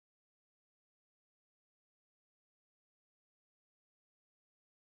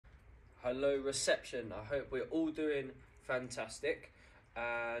Hello reception, I hope we're all doing fantastic,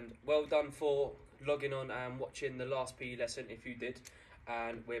 and well done for logging on and watching the last PE lesson if you did,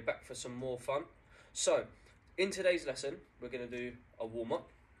 and we're back for some more fun. So in today's lesson we're going to do a warm-up,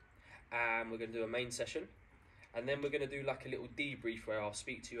 and we're going to do a main session, and then we're going to do like a little debrief where I'll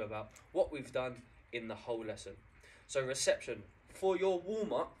speak to you about what we've done in the whole lesson. So reception, for your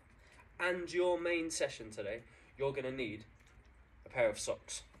warm-up and your main session today, you're going to need a pair of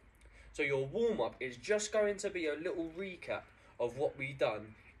socks. So your warm-up is just going to be a little recap of what we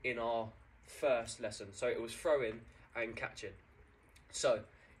done in our first lesson. So it was throwing and catching. So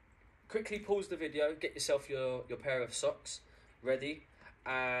quickly pause the video, get yourself your pair of socks ready,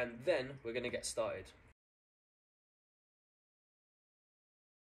 and then we're going to get started.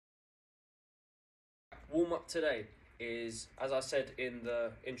 Warm-up today is, as I said in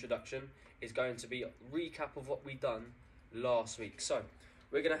the introduction, is going to be a recap of what we done last week. So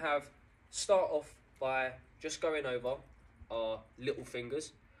we're going to start off by just going over our little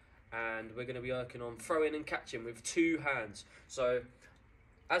fingers, and we're going to be working on throwing and catching with two hands. So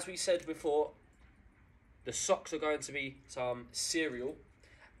as we said before, the socks are going to be some cereal,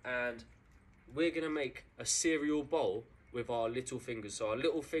 and we're going to make a cereal bowl with our little fingers. So our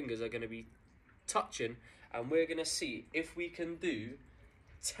little fingers are going to be touching, and we're going to see if we can do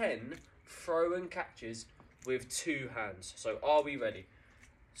 10 throw and catches with two hands. So are we ready?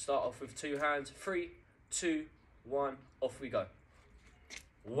 Start off with two hands. 3, 2, 1, off we go.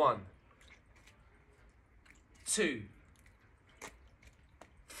 1, 2,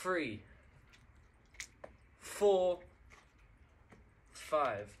 3, 4,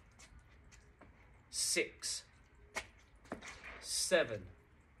 5, 6, 7,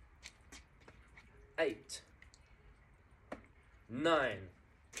 8, 9,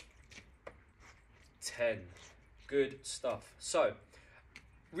 10. Good stuff. So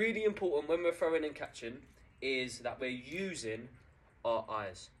really important when we're throwing and catching is that we're using our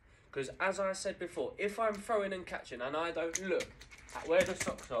eyes, because as I said before, if I'm throwing and catching and I don't look at where the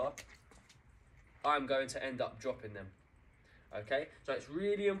socks are, I'm going to end up dropping them. Okay, so it's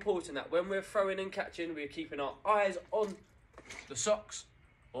really important that when we're throwing and catching, we're keeping our eyes on the socks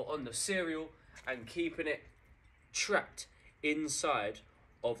or on the cereal and keeping it trapped inside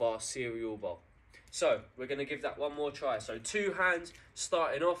of our cereal bowl. So we're going to give that one more try. So two hands,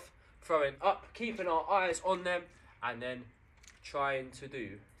 starting off, throwing up, keeping our eyes on them, and then trying to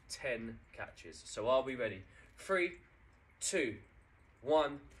do 10 catches. So are we ready? 3, 2,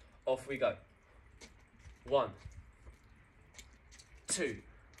 1, off we go. 1, 2,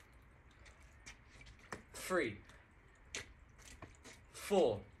 3,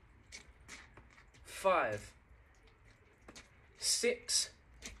 4, 5, 6,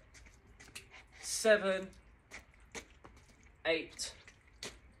 7, 8,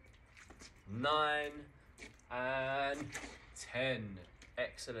 9, and 10.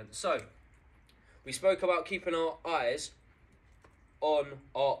 Excellent. So we spoke about keeping our eyes on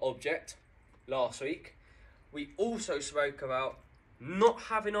our object last week. We also spoke about not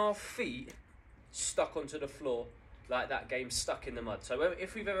having our feet stuck onto the floor like that game Stuck in the Mud. So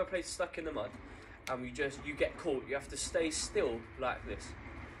if we've ever played Stuck in the Mud and you get caught, you have to stay still like this.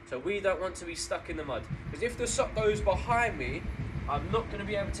 So we don't want to be stuck in the mud, because if the sock goes behind me, I'm not going to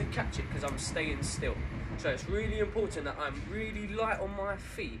be able to catch it because I'm staying still. So it's really important that I'm really light on my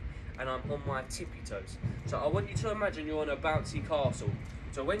feet and I'm on my tippy toes. So I want you to imagine you're on a bouncy castle.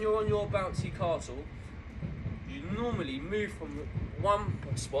 So when you're on your bouncy castle, you normally move from one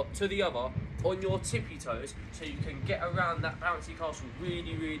spot to the other on your tippy toes so you can get around that bouncy castle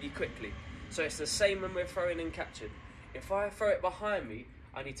really, really quickly. So it's the same when we're throwing and catching. If I throw it behind me,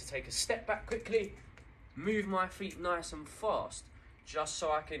 I need to take a step back quickly, move my feet nice and fast, just so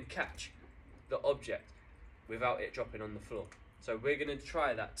I can catch the object without it dropping on the floor. So we're going to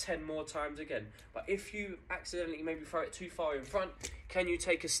try that 10 more times again. But if you accidentally maybe throw it too far in front, can you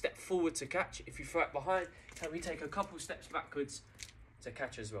take a step forward to catch? If you throw it behind, can we take a couple steps backwards to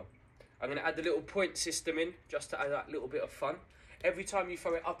catch as well? I'm going to add the little point system in, just to add that little bit of fun. Every time you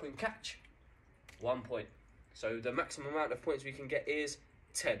throw it up and catch, 1 point. So the maximum amount of points we can get is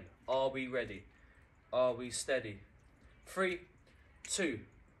 10. Are we ready? Are we steady? 3, 2,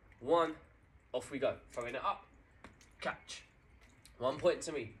 1, off we go. Throwing it up, catch. 1 point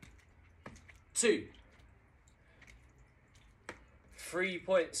to me. 2, 3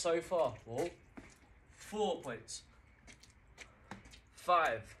 points so far. 4 points.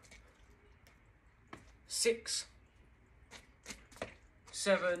 5, 6,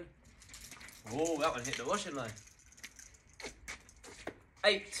 7. Whoa, that one hit the washing line.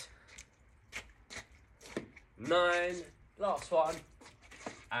 8, 9, last one,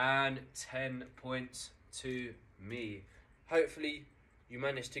 And 10 points to me. Hopefully you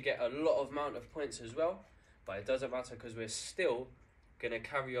managed to get a lot of amount of points as well, but it doesn't matter because we're still going to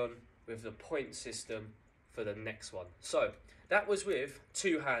carry on with the point system for the next one. So that was with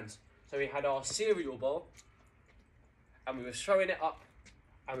 2 hands. So we had our cereal bowl and we was throwing it up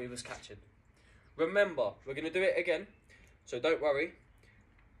and we was catching. Remember, we're going to do it again, so don't worry.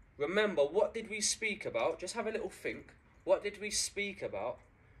 Remember, what did we speak about? Just have a little think. What did we speak about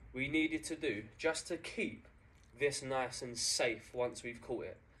we needed to do just to keep this nice and safe once we've caught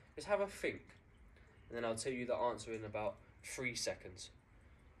it? Just have a think, and then I'll tell you the answer in about 3 seconds.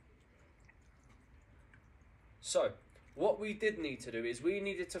 So, what we did need to do is we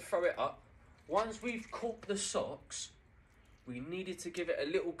needed to throw it up. Once we've caught the socks, we needed to give it a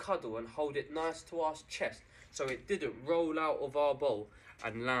little cuddle and hold it nice to our chest so it didn't roll out of our bowl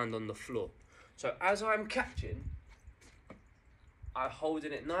and land on the floor. So as I'm catching, I'm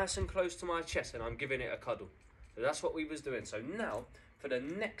holding it nice and close to my chest and I'm giving it a cuddle. So that's what we was doing. So now, for the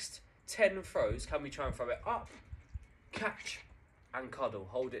next 10 throws, can we try and throw it up, catch, and cuddle?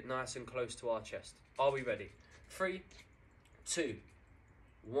 Hold it nice and close to our chest. Are we ready? 3, 2,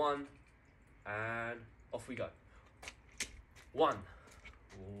 1, and off we go. 1.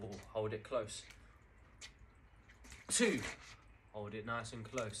 Ooh, hold it close. 2. Hold it nice and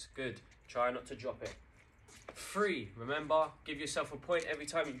close. Good. Try not to drop it. 3. Remember, give yourself a point every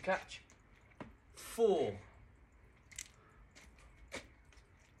time you catch. 4.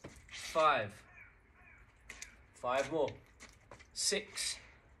 5. 5 more. 6.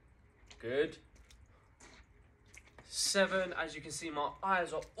 Good. 7. As you can see, my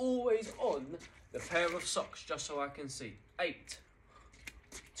eyes are always on the pair of socks just so I can see. 8.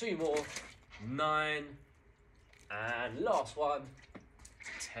 2 more. 9. And last one.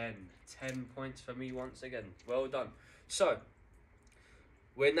 10. 10 points for me once again. Well done. So,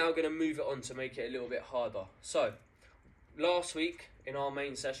 we're now going to move it on to make it a little bit harder. So, last week in our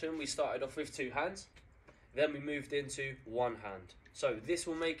main session, we started off with 2 hands. Then we moved into 1 hand. So, this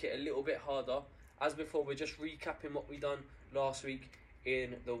will make it a little bit harder. As before, we're just recapping what we done last week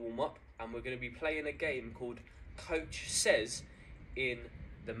in the warm-up. And we're going to be playing a game called Coach Says in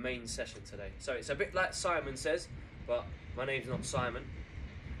the main session today. So, it's a bit like Simon Says, but my name's not Simon.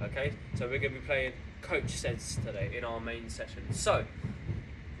 Okay, so we're going to be playing Coach Says today in our main session. So,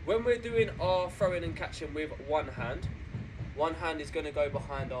 when we're doing our throwing and catching with 1 hand is going to go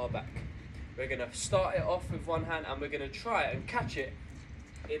behind our back. We're going to start it off with 1 hand and we're going to try and catch it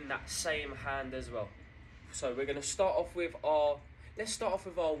in that same hand as well. So we're going to start off with let's start off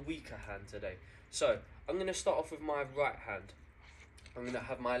with our weaker hand today. So, I'm going to start off with my right hand. I'm going to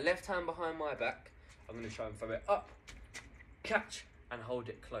have my left hand behind my back. I'm going to try and throw it up, catch, and hold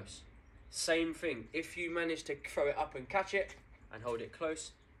it close. Same thing, if you manage to throw it up and catch it and hold it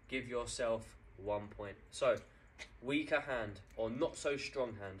close, give yourself 1 point. So, weaker hand or not so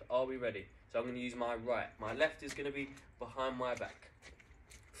strong hand. Are we ready? So I'm going to use my right. My left is going to be behind my back.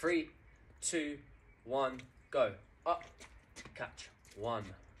 3, 2, 1, go. Up, catch. 1.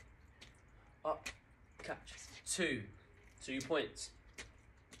 Up, catch. 2. 2 points.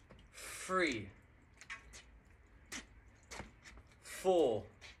 3. 4.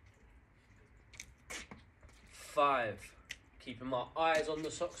 5. Keeping my eyes on the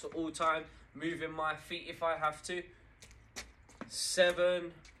socks at all time. Moving my feet if I have to.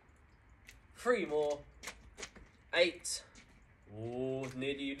 7. 3 more. 8. Oh,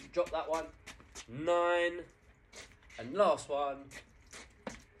 nearly dropped that one. 9. And last one.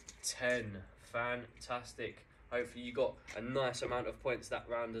 10. Fantastic. Hopefully you got a nice amount of points that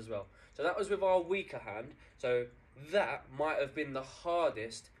round as well. So that was with our weaker hand. So that might have been the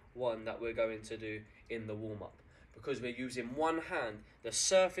hardest one that we're going to do in the warm-up. Because we're using 1 hand. The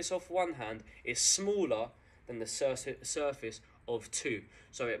surface of 1 hand is smaller than the surface of 2.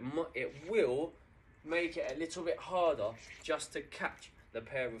 So it will make it a little bit harder just to catch the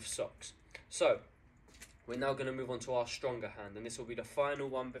pair of socks. So we're now going to move on to our stronger hand, and this will be the final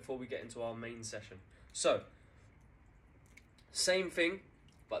one before we get into our main session. So same thing,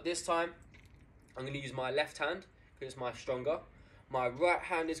 but this time I'm going to use my left hand because it's my stronger. My right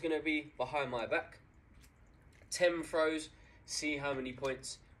hand is going to be behind my back. 10 throws, see how many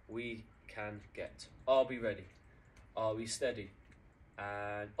points we can get. Are we ready? Are we steady?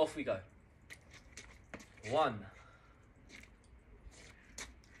 And off we go. 1.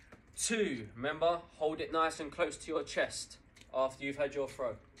 2. Remember, hold it nice and close to your chest after you've had your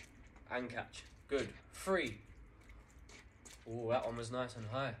throw. And catch. Good. 3. Oh, that one was nice and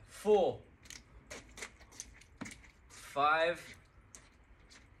high. 4. 5.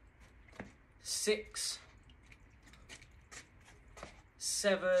 6.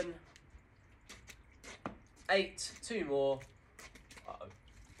 7, 8, 2 more. Uh-oh.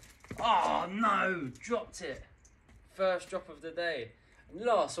 Oh no, dropped it. First drop of the day. And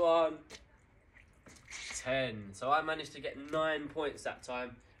last one, 10. So I managed to get 9 points that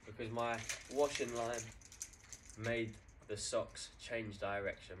time because my washing line made the socks change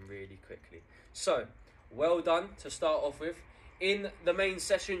direction really quickly. So, well done to start off with. In the main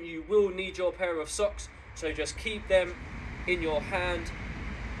session, you will need your pair of socks, so just keep them in your hand,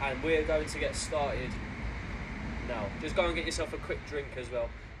 and we're going to get started now. Just go and get yourself a quick drink as well,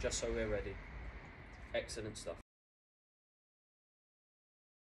 just so we're ready. Excellent stuff.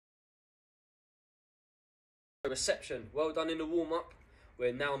 Reception, well done in the warm-up.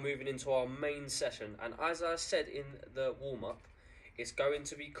 We're now moving into our main session, and as I said in the warm-up, it's going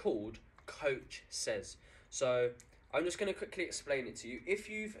to be called Coach Says. So I'm just going to quickly explain it to you. If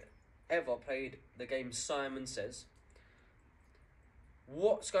you've ever played the game Simon Says,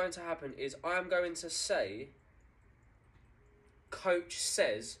 what's going to happen is I'm going to say Coach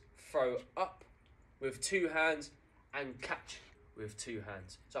Says throw up with 2 hands and catch with 2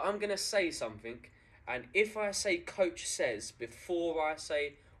 hands. So I'm going to say something, and if I say Coach Says before I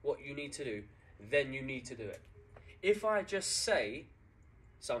say what you need to do, then you need to do it. If I just say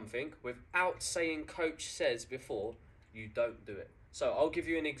something without saying Coach Says before, you don't do it. So I'll give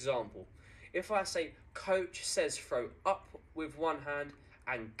you an example. If I say Coach Says throw up with 1 hand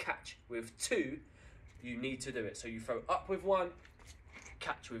and catch with 2, you need to do it. So you throw up with 1,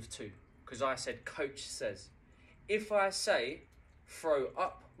 catch with 2, because I said Coach Says. If I say throw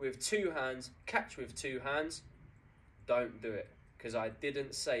up with 2 hands, catch with 2 hands, don't do it, because I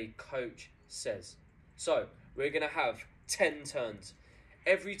didn't say Coach Says. So we're going to have 10 turns.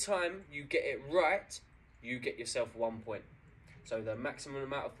 Every time you get it right, you get yourself 1 point. So the maximum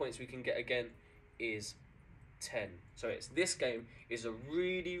amount of points we can get again is 10. So this game is a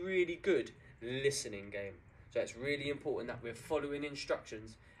really, really good listening game. So it's really important that we're following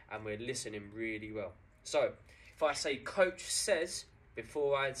instructions and we're listening really well. So if I say Coach Says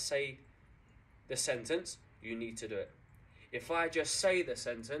before I say the sentence, you need to do it. If I just say the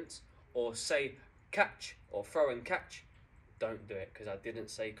sentence or say catch or throw and catch, don't do it, because I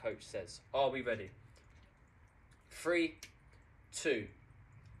didn't say Coach Says. Are we ready? 3, 2,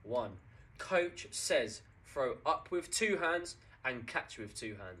 1. Coach Says throw up with 2 hands and catch with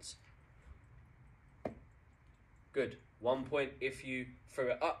 2 hands. Good. 1 point if you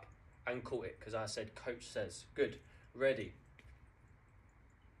threw it up and caught it, because I said Coach Says. Good. Ready.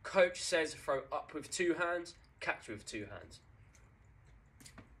 Coach Says throw up with 2 hands, catch with 2 hands.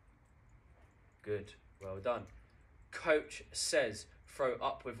 Good. Well done. Coach Says throw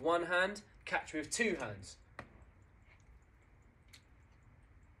up with 1 hand, catch with 2 hands.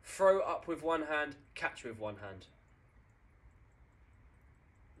 Throw up with 1 hand, catch with 1 hand.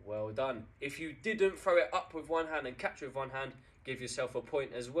 Well done. If you didn't throw it up with 1 hand and catch with 1 hand, give yourself a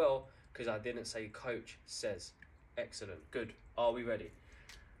point as well, because I didn't say Coach Says. Excellent. Good. Are we ready?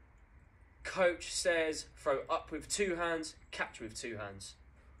 Coach Says throw up with 2 hands, catch with 2 hands.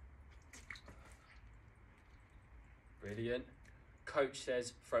 Brilliant. Coach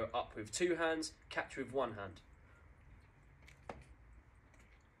Says throw up with 2 hands, catch with 1 hand.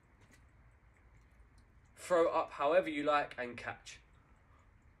 Throw up however you like and catch.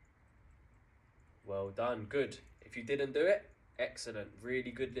 Well done. Good. If you didn't do it, excellent.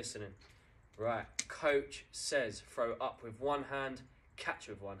 Really good listening. Right. Coach Says throw up with 1 hand, catch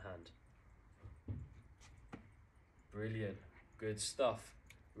with 1 hand. Brilliant. Good stuff.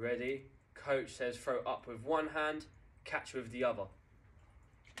 Ready? Coach Says throw up with 1 hand, catch with the other.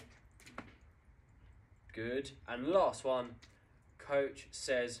 Good. And last one. Coach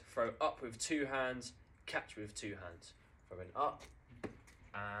Says throw up with 2 hands, catch with 2 hands. Throwing up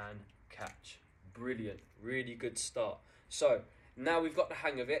and catch. Brilliant. Really good start. So now we've got the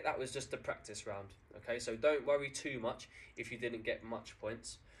hang of it. That was just the practice round. Okay, so don't worry too much if you didn't get much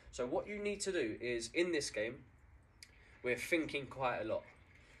points. So what you need to do is, in this game, we're thinking quite a lot,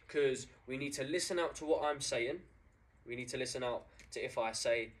 because we need to listen out to what I'm saying. We need to listen out to if I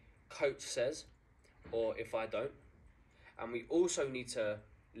say Coach Says or if I don't. And we also need to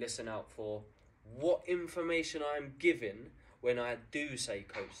listen out for what information I'm giving when I do say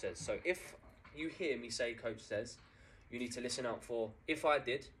Coach Says. So if you hear me say Coach Says, you need to listen out for if I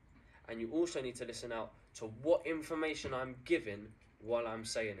did, and you also need to listen out to what information I'm giving while I'm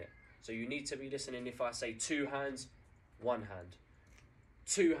saying it. So you need to be listening if I say 2 hands, 1 hand.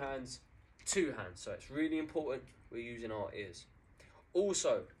 2 hands, 2 hands. So it's really important we're using our ears.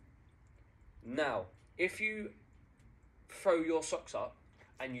 Also, now, if you throw your socks up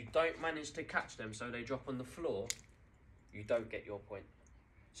and you don't manage to catch them so they drop on the floor, you don't get your point.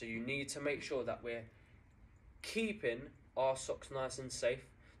 So you need to make sure that we're keeping our socks nice and safe.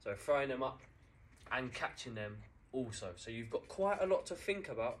 So throwing them up and catching them also. So you've got quite a lot to think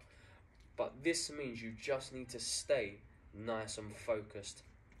about, but this means you just need to stay nice and focused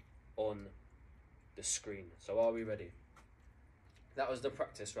on the screen. So are we ready? That was the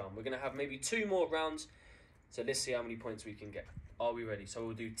practice round. We're going to have maybe 2 more rounds. So let's see how many points we can get. Are we ready? So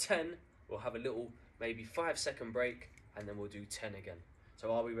we'll do 10. We'll have a little maybe 5-second break, and then we'll do 10 again.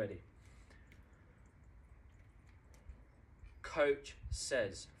 So are we ready? Coach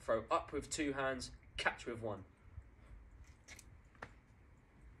says, throw up with 2 hands, catch with 1.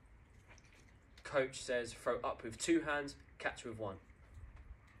 Coach says, throw up with 2 hands, catch with 1.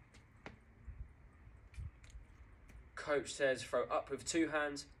 Coach says, throw up with 2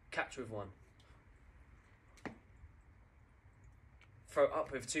 hands, catch with 1. Throw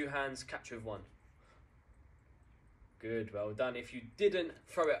up with 2 hands, catch with 1. Good, well done. If you didn't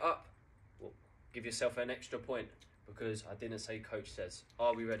throw it up, well, give yourself an extra point because I didn't say coach says.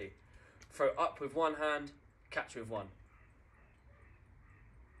 Are we ready? Throw up with 1 hand, catch with 1.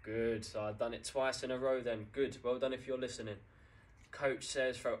 Good, so I've done it twice in a row then. Good, well done if you're listening. Coach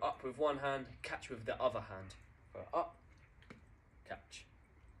says throw up with 1 hand, catch with the other hand. Throw up, catch.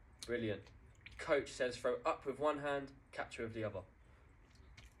 Brilliant. Coach says throw up with 1 hand, catch with the other.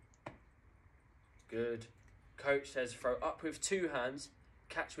 Good. Coach says throw up with 2 hands,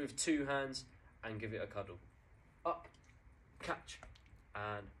 catch with 2 hands, and give it a cuddle. Up, catch,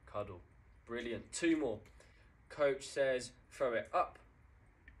 and cuddle. Brilliant. 2 more. Coach says throw it up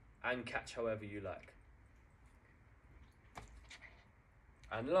and catch however you like.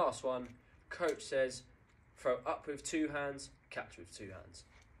 And last one, coach says throw up with 2 hands, catch with 2 hands.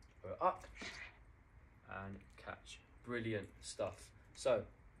 Throw up and catch. Brilliant stuff. So,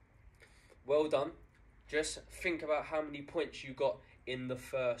 well done. Just think about how many points you got in the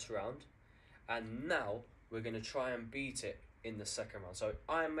first round. And now we're going to try and beat it in the second round. So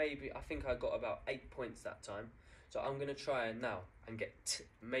I think I got about 8 points that time. So I'm going to try and now and get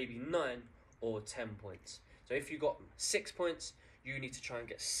maybe 9 or 10 points. So if you got 6 points, you need to try and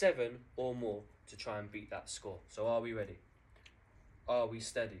get 7 or more to try and beat that score. So are we ready? Are we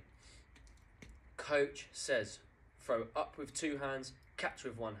steady? Coach says throw up with 2 hands, catch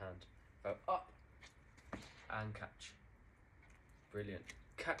with 1 hand. Throw up and catch. Brilliant.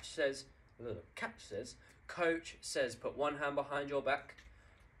 Coach says, coach says put 1 hand behind your back,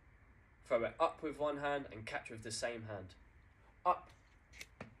 throw it up with 1 hand and catch with the same hand. Up,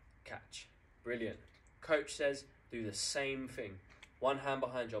 catch. Brilliant. Coach says do the same thing. 1 hand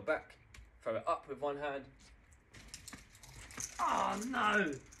behind your back, throw it up with 1 hand. Oh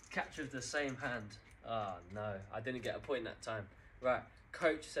no! Catch with the same hand. Oh no, I didn't get a point that time. Right,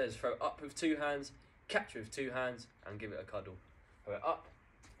 coach says throw up with 2 hands, catch with 2 hands and give it a cuddle. Throw it up,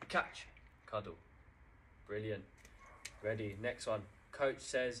 catch, cuddle. Brilliant. Ready, next one. Coach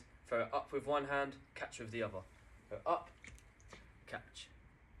says throw it up with 1 hand, catch with the other. Throw up, catch.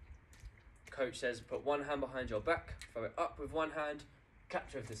 Coach says put 1 hand behind your back, throw it up with 1 hand,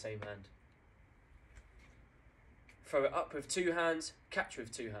 catch with the same hand. Throw it up with 2 hands, catch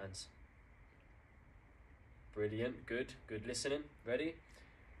with 2 hands. Brilliant, good listening. Ready?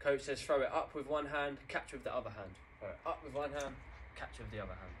 Coach says throw it up with 1 hand, catch with the other hand. Throw it up with 1 hand, catch with the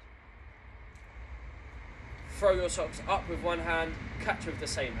other hand. Throw your socks up with 1 hand, catch with the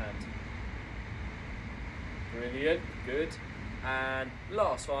same hand. Brilliant, good. And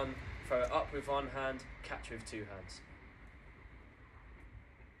last one, throw it up with 1 hand, catch with 2 hands.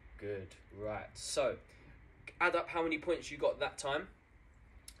 Good, right. So, add up how many points you got that time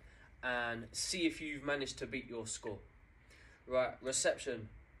and see if you've managed to beat your score. Right, reception,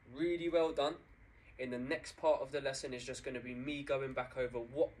 really well done. In the next part of the lesson is just going to be me going back over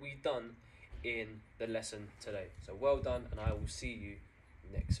what we've done in the lesson today. So well done, and I will see you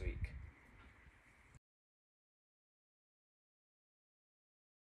next week.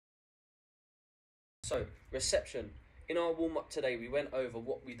 So, reception. In our warm-up today, we went over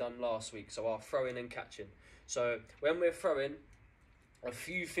what we done last week, so our throwing and catching. So, when we're throwing, a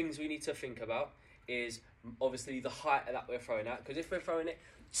few things we need to think about is obviously the height that we're throwing at, because if we're throwing it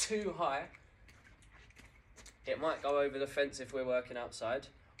too high, it might go over the fence if we're working outside,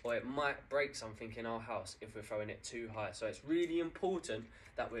 or it might break something in our house if we're throwing it too high. So it's really important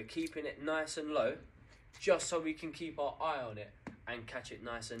that we're keeping it nice and low, just so we can keep our eye on it and catch it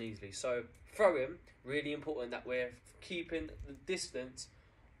nice and easily. So throwing, really important that we're keeping the distance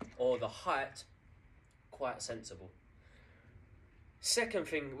or the height quite sensible. Second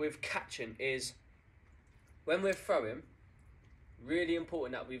thing with catching is when we're throwing, really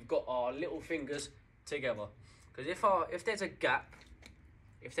important that we've got our little fingers together. Because if there's a gap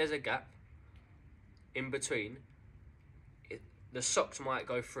if there's a gap in between, the socks might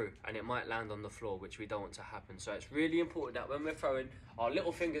go through and it might land on the floor, which we don't want to happen. So it's really important that when we're throwing, our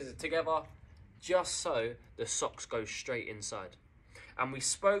little fingers are together, just so the socks go straight inside. And we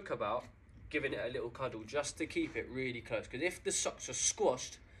spoke about giving it a little cuddle just to keep it really close, because if the socks are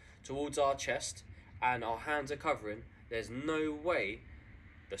squashed towards our chest and our hands are covering, there's no way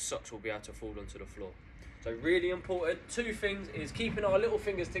the socks will be able to fall onto the floor. So really important, two things is keeping our little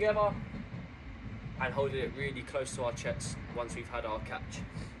fingers together and holding it really close to our chest once we've had our catch.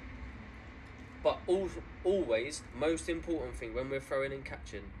 But always, most important thing when we're throwing and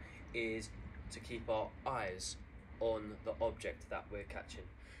catching is to keep our eyes on the object that we're catching.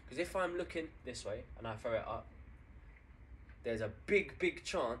 Because if I'm looking this way and I throw it up, there's a big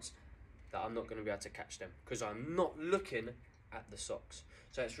chance that I'm not going to be able to catch them because I'm not looking at the socks.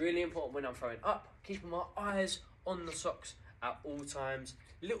 So it's really important when I'm throwing up, keeping my eyes on the socks at all times.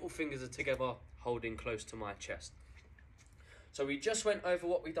 Little fingers are together, holding close to my chest. So we just went over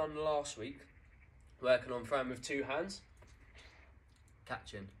what we done last week, working on throwing with two hands,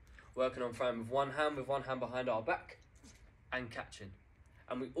 catching. Working on throwing with one hand behind our back, and catching.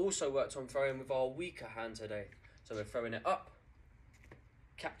 And we also worked on throwing with our weaker hand today. So we're throwing it up,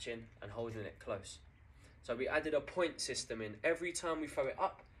 catching, and holding it close. So we added a point system in. Every time we throw it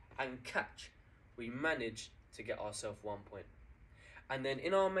up and catch, we manage to get ourselves 1 point. And then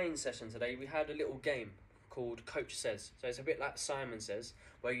in our main session today, we had a little game called Coach Says. So it's a bit like Simon Says,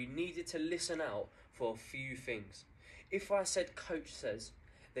 where you needed to listen out for a few things. If I said Coach Says,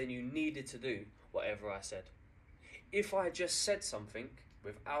 then you needed to do whatever I said. If I just said something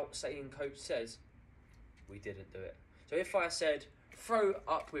without saying Coach Says, we didn't do it. So if I said throw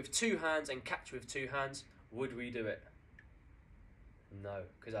up with two hands and catch with two hands, would we do it? No,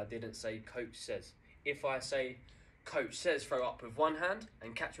 because I didn't say Coach Says. If I say Coach Says throw up with one hand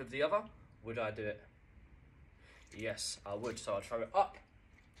and catch with the other, would I do it? Yes, I would. So I'd throw it up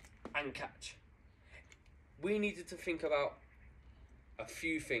and catch. We needed to think about a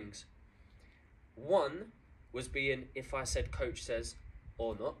few things. One was being if I said Coach Says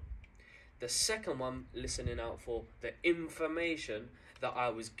or not. The second one, listening out for the information that I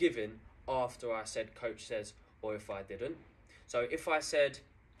was given after I said Coach Says or if I didn't. So if I said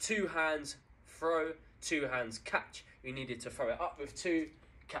two hands throw, two hands catch, you needed to throw it up with two,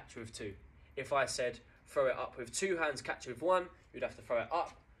 catch with two. If I said throw it up with two hands, catch with one, you'd have to throw it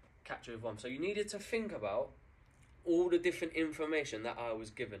up, catch with one. So you needed to think about all the different information that I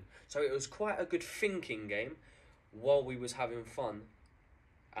was given. So it was quite a good thinking game while we was having fun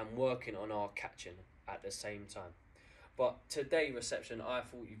and working on our catching at the same time. But today, reception, I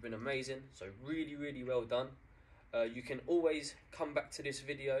thought you've been amazing. So really well done. You can always come back to this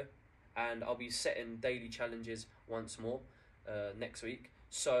video and I'll be setting daily challenges once more next week.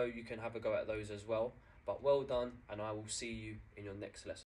 So you can have a go at those as well. But well done, and I will see you in your next lesson.